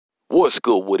What's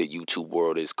good with it, YouTube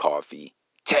world? Is Coffee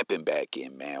tapping back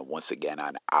in, man. Once again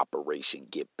on Operation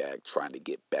Get Back, trying to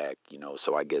get back,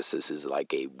 So I guess this is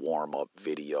like a warm-up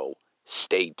video.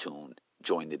 Stay tuned.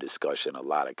 Join the discussion. A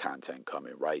lot of content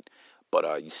coming, right?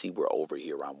 But you see, we're over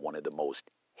here on one of the most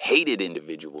hated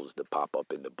individuals to pop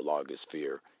up in the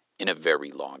blogosphere in a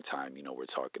very long time. We're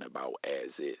talking about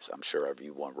Azizz. I'm sure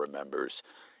everyone remembers,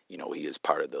 he is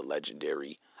part of the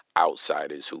legendary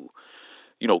Outsidaz who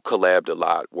collabed a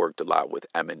lot, worked a lot with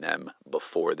Eminem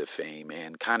before the fame,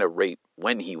 and kind of right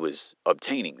when he was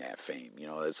obtaining that fame.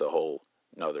 That's a whole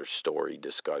another story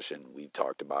discussion. We've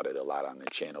talked about it a lot on the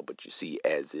channel, but you see,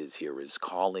 Azizz here is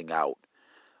calling out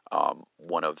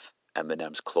one of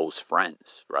Eminem's close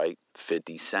friends, right?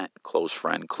 50 Cent, close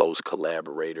friend, close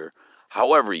collaborator,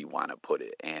 however you want to put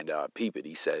it. And peep it,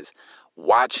 he says,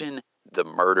 watching the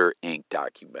Murder Inc.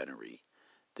 documentary,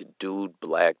 the dude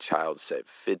Black Child said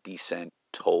 50 Cent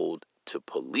told to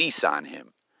police on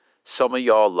him. Some of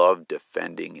y'all love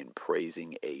defending and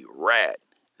praising a rat.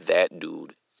 That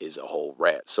dude is a whole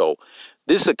rat. So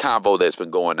this is a convo that's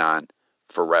been going on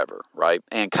forever, right?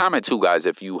 And comment too, guys,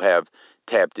 if you have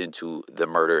tapped into the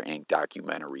Murder Inc.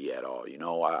 documentary at all.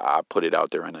 I put it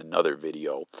out there in another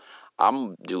video. I'm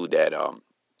a dude that,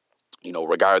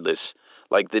 regardless,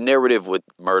 like the narrative with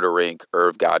Murder Inc.,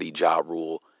 Irv Gotti, Ja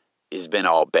Rule, has been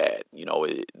all bad.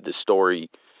 The story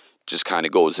just kind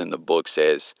of goes in the books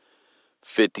as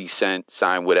 50 Cent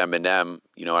signed with Eminem.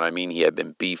 You know what I mean? He had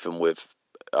been beefing with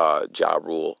Ja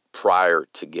Rule prior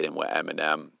to getting with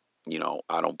Eminem.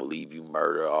 I don't believe you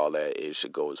murder, all that ish.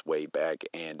 It goes way back.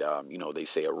 And, they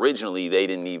say originally they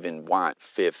didn't even want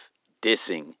Fifth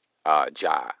dissing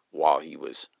Ja while he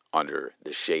was under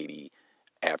the shady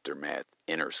Aftermath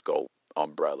Interscope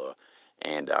umbrella.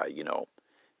 And,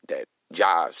 that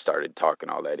Ja started talking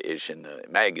all that ish in the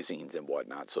magazines and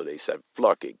whatnot. So they said,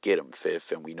 "Fluck it, get him,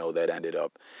 Fifth." And we know that ended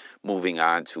up moving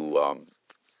on to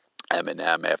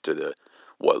Eminem after the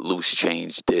Loose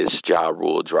Change diss Ja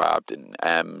Rule dropped, and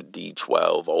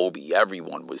MD12, Obi,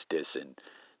 everyone was dissing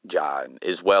Ja. And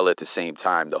as well, at the same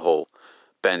time, the whole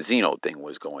Benzino thing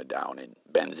was going down, and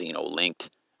Benzino linked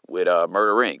with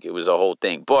Murder Inc. It was a whole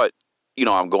thing. But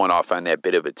I'm going off on that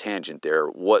bit of a tangent there.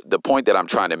 What the point that I'm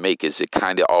trying to make is it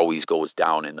kind of always goes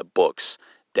down in the books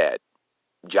that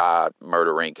Ja,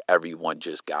 Murder Inc., everyone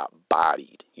just got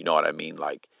bodied. You know what I mean?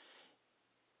 Like,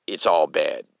 it's all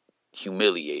bad,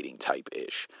 humiliating type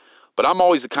ish. But I'm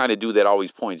always the kind of dude that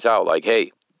always points out, like,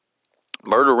 hey,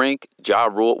 Murder Inc., Ja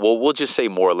Rule, well, we'll just say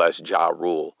more or less Ja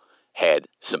Rule had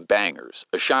some bangers.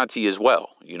 Ashanti as well,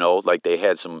 like they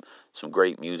had some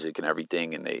great music and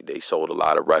everything, and they sold a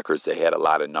lot of records. They had a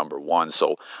lot of number ones.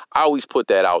 So I always put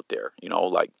that out there,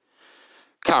 like,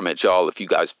 comment, y'all, if you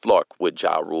guys fluck with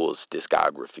Ja Rule's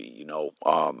discography,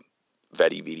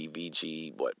 Vedi Vidi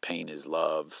Vici, Pain is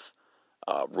Love,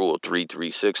 Rule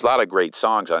 336, a lot of great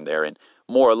songs on there. And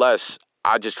more or less,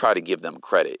 I just try to give them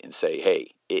credit and say,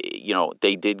 hey,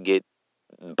 they did get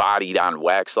bodied on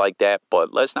wax like that,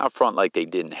 but let's not front like they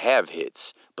didn't have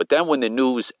hits. But then when the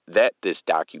news that this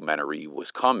documentary was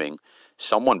coming,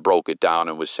 someone broke it down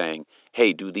and was saying,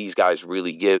 hey, do these guys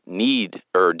really need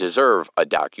or deserve a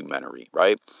documentary,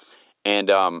 right? And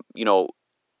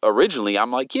originally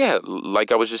I'm like, yeah,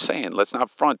 like I was just saying, let's not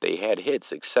front, they had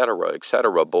hits, etc.,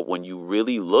 etc. But when you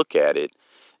really look at it,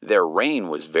 their reign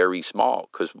was very small.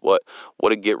 Because what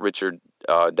did Get Rich or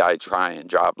Die Trying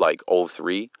drop, like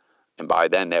 03? And by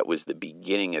then, that was the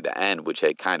beginning of the end, which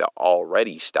had kind of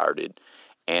already started.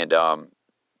 And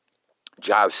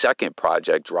Ja's second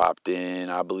project dropped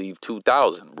in, I believe,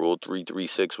 2000. Rule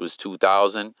 336 was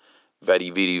 2000.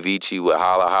 Vedi Vidi Vici with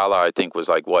Holla Holla, I think, was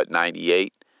like,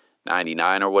 98,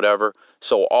 99 or whatever.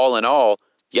 So all in all,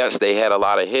 yes, they had a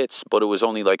lot of hits, but it was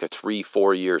only like a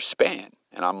 3-4 year span.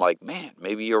 And I'm like, man,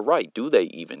 maybe you're right. Do they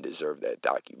even deserve that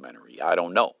documentary? I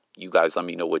don't know. You guys let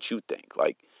me know what you think.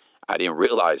 Like, I didn't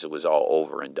realize it was all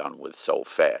over and done with so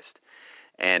fast.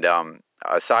 And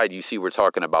aside, you see, we're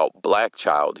talking about Black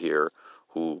Child here,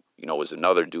 who, was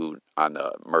another dude on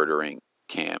the Murder Inc.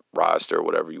 camp roster,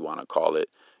 whatever you want to call it.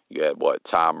 You had,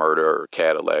 Ty Murder or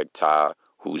Cadillac Ty,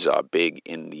 who's big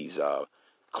in these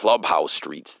clubhouse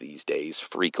streets these days,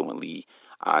 frequently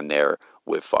on there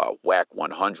with Whack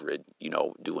 100,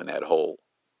 doing that whole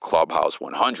Clubhouse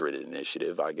 100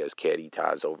 initiative. I guess Caddy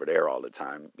Ty's over there all the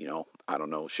time. I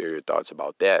don't know. Share your thoughts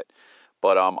about that.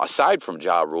 But aside from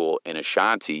Ja Rule and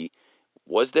Ashanti,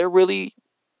 was there really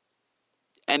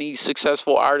any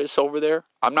successful artists over there?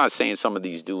 I'm not saying some of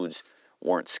these dudes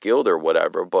weren't skilled or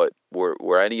whatever, but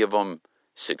were any of them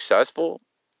successful?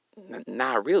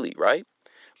 Not really, right?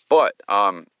 But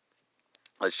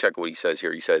Let's check what he says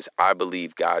here. He says, I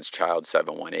believe God's Child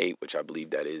 718, which I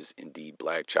believe that is indeed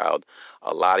Black Child.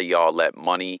 A lot of y'all let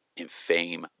money and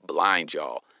fame blind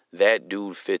y'all. That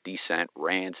dude 50 Cent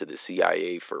ran to the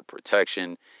CIA for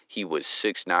protection. He was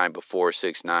 6'9" before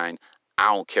 6'9". I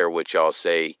don't care what y'all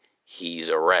say. He's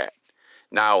a rat.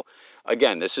 Now,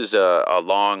 again, this is a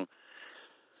long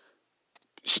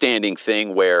standing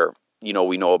thing where, you know,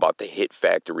 we know about the Hit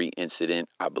Factory incident.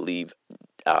 I believe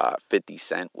 50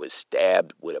 Cent was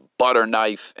stabbed with a butter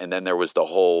knife, and then there was the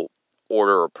whole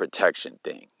order of protection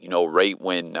thing. You know, right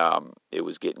when it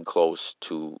was getting close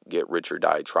to Get Rich or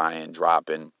Die Trying,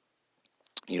 dropping,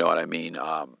 you know what I mean?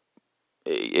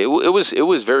 It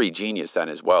was very genius then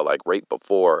as well. Like right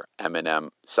before Eminem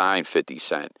signed 50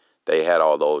 Cent, they had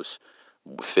all those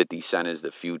 50 Cent is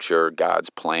the future, God's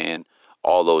plan,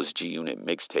 all those G Unit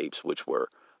mixtapes, which were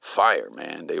fire,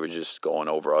 man. They were just going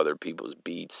over other people's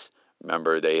beats.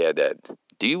 Remember, they had that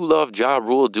 "Do You Love Ja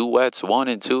Rule" duets 1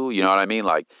 and 2. You know what I mean?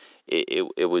 Like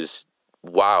it was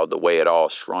wild the way it all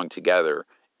strung together.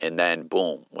 And then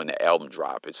boom, when the album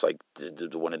dropped, it's like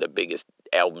one of the biggest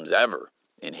albums ever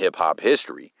in hip hop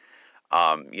history.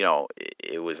 You know,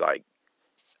 it was like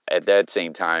at that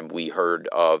same time we heard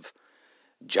of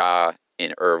Ja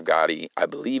and Irv Gotti. I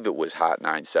believe it was Hot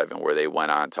 97 where they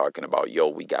went on talking about, yo,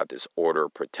 we got this order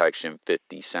of protection,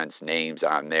 50 Cent's names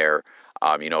on there.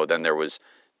 You know, then there was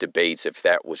debates if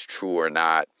that was true or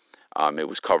not. It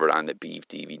was covered on the Beef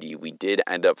DVD. We did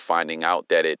end up finding out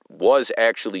that it was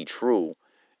actually true.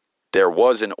 There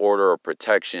was an order of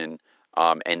protection.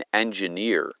 An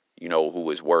engineer, you know, who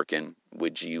was working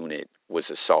with G-Unit was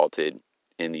assaulted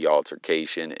in the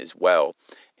altercation as well.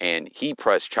 And he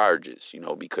pressed charges, you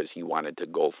know, because he wanted to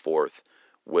go forth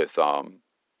with a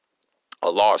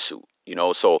lawsuit, you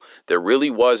know. So there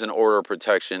really was an order of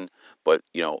protection, but,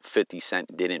 you know, 50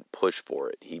 Cent didn't push for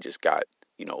it. He just got,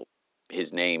 you know,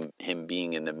 his name, him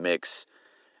being in the mix,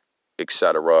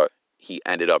 etc. He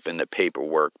ended up in the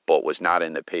paperwork, but was not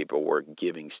in the paperwork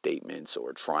giving statements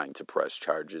or trying to press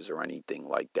charges or anything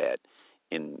like that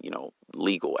in, you know,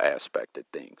 legal aspect of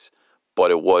things.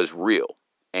 But it was real.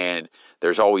 And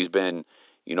there's always been,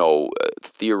 you know,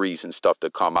 theories and stuff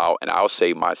that come out, and I'll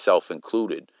say myself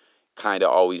included, kind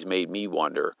of always made me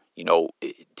wonder, you know,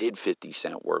 did 50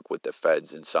 Cent work with the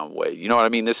feds in some way? You know what I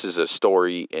mean? This is a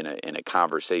story in a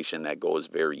conversation that goes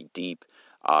very deep.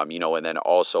 You know, and then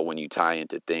also when you tie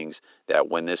into things that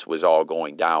when this was all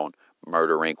going down,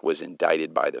 Murder Inc. was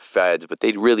indicted by the feds, but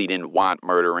they really didn't want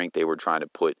Murder Inc. They were trying to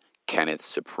put Kenneth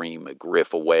Supreme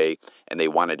McGriff away, and they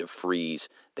wanted to freeze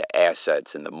the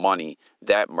assets and the money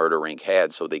that Murder Inc.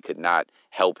 had so they could not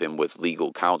help him with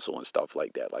legal counsel and stuff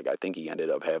like that. Like, I think he ended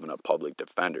up having a public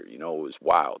defender. You know, it was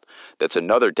wild. That's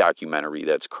another documentary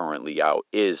that's currently out,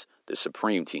 is the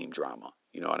Supreme Team drama.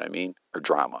 You know what I mean? Or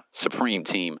drama. Supreme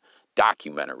Team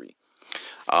documentary.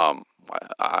 I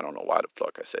don't know why the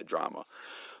fuck I said drama.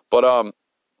 But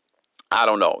I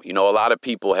don't know. You know, a lot of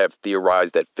people have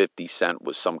theorized that 50 Cent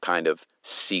was some kind of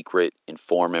secret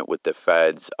informant with the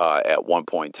feds. At one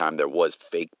point in time, there was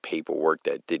fake paperwork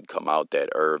that did come out that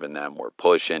Irv and them were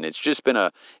pushing. It's just been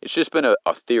a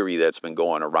theory that's been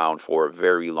going around for a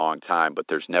very long time, but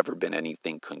there's never been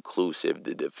anything conclusive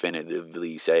to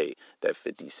definitively say that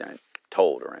 50 Cent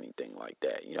told or anything like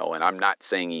that, you know. And I'm not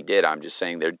saying he did. I'm just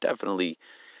saying there definitely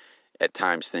at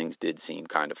times things did seem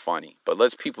kind of funny. But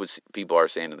people are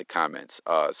saying in the comments.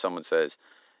 Someone says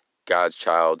God's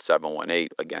Child 718,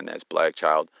 again, that's Black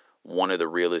Child, one of the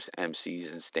realest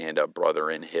MCs and stand-up brother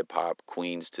in hip-hop,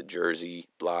 Queens to Jersey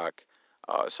block.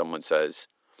 Someone says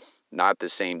not the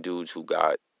same dudes who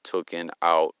got taken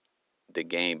out the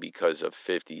game because of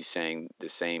 50 saying the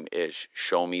same ish.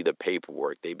 Show me the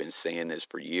paperwork. They've been saying this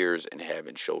for years and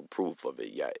haven't showed proof of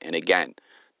it yet. And again,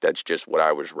 that's just what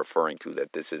I was referring to,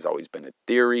 that this has always been a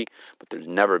theory, but there's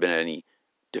never been any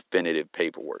definitive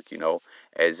paperwork, you know.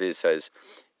 As it says,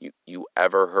 you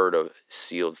ever heard of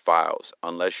sealed files?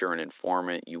 Unless you're an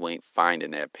informant, you ain't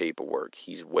finding that paperwork.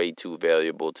 He's way too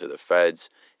valuable to the feds.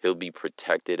 He'll be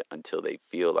protected until they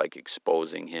feel like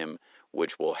exposing him,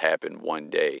 which will happen one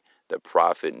day. The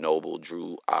prophet noble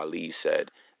Drew Ali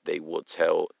said, they will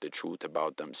tell the truth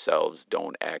about themselves.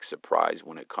 Don't act surprised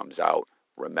when it comes out.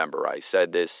 Remember, I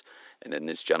said this. And then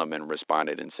this gentleman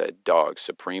responded and said, dog,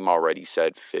 Supreme already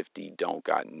said 50 don't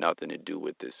got nothing to do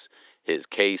with this, his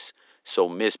case. So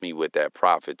miss me with that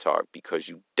prophet talk because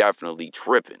you definitely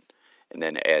tripping. And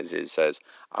then as it says,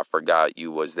 I forgot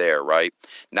you was there, right?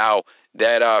 Now,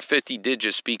 That 50 did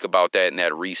just speak about that in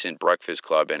that recent Breakfast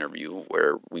Club interview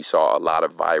where we saw a lot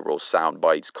of viral sound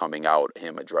bites coming out,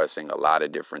 him addressing a lot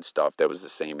of different stuff. That was the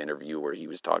same interview where he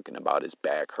was talking about his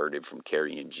back hurted from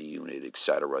carrying G-Unit,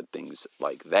 etc., things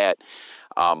like that.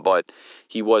 But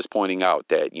he was pointing out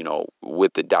that, you know,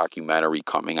 with the documentary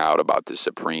coming out about the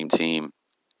Supreme Team,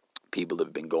 people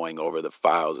have been going over the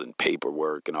files and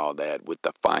paperwork and all that with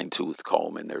the fine-tooth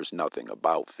comb, and there's nothing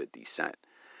about 50 Cent.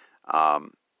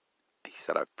 He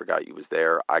said, I forgot you was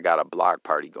there. I got a block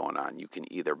party going on. You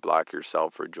can either block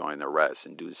yourself or join the rest.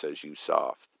 And dude says, you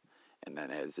soft. And then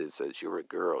Azizz says, you're a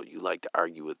girl. You like to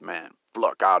argue with men.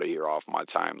 Fluck out of here off my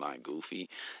timeline,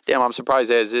 goofy. Damn, I'm surprised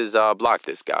Azizz blocked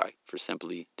this guy for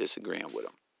simply disagreeing with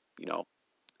him. You know,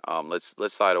 let's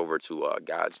slide over to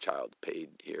God's Child paid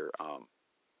here.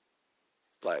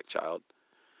 Black Child.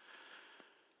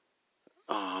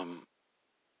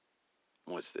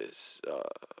 What's this?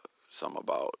 Some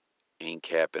about ain't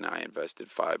capping. I invested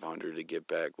 500 to get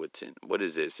back with 10. What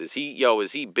is this? Is he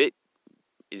is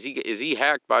he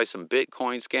hacked by some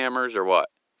Bitcoin scammers or what?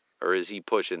 Or is he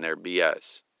pushing their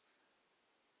BS?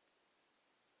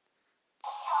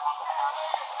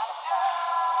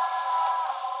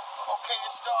 Okay, the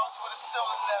stars with a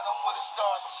ceiling at. I'm with the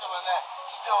stars chilling at.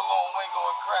 Still long Wingo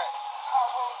and grass.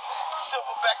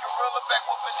 Silverback gorilla back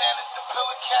with bananas. The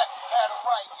pillar cat had a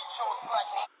right. You chose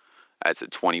black. That's a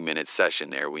 20-minute session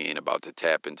there. We ain't about to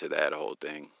tap into that whole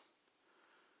thing.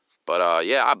 But,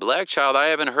 yeah, Black Child, I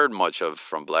haven't heard much of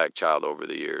from Black Child over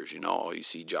the years. You know, you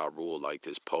see Ja Rule like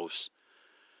this post.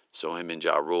 So him and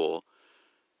Ja Rule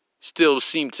still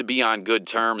seem to be on good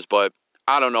terms. But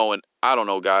I don't know. And I don't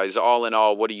know, guys. All in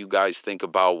all, what do you guys think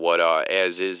about what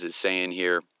Azizz is saying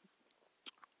here?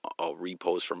 A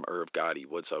repost from Gotti.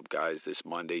 What's up, guys? This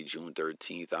Monday, June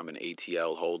 13th, I'm in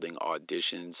ATL holding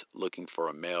auditions, looking for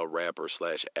a male rapper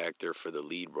 / actor for the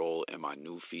lead role in my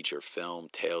new feature film,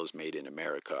 Tales Made in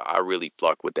America. I really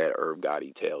fuck with that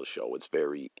Gotti Tales show. It's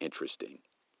very interesting.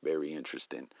 Very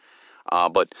interesting.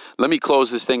 But let me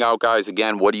close this thing out, guys.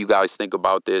 Again, what do you guys think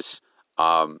about this?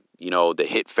 You know, the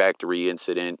Hit Factory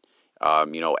incident,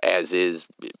 you know, Azizz,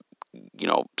 you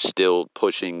know, still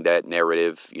pushing that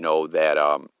narrative, you know, that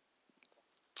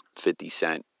 50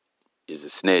 Cent is a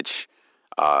snitch.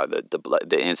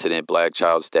 The incident, Black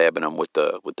Child stabbing him with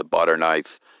the butter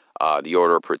knife, the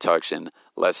order of protection.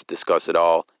 Let's discuss it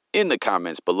all in the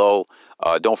comments below.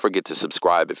 Don't forget to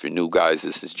subscribe if you're new, guys.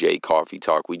 This is Jay Coffee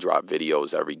Talk. We drop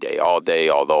videos every day, all day.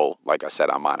 Although, like I said,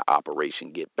 I'm on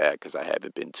Operation Get Back because I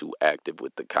haven't been too active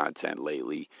with the content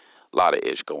lately. A lot of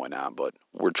ish going on, but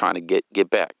we're trying to get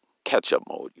back. Catch-up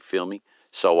mode, you feel me?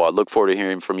 So look forward to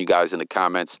hearing from you guys in the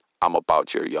comments. I'm about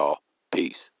here, y'all.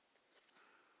 Peace.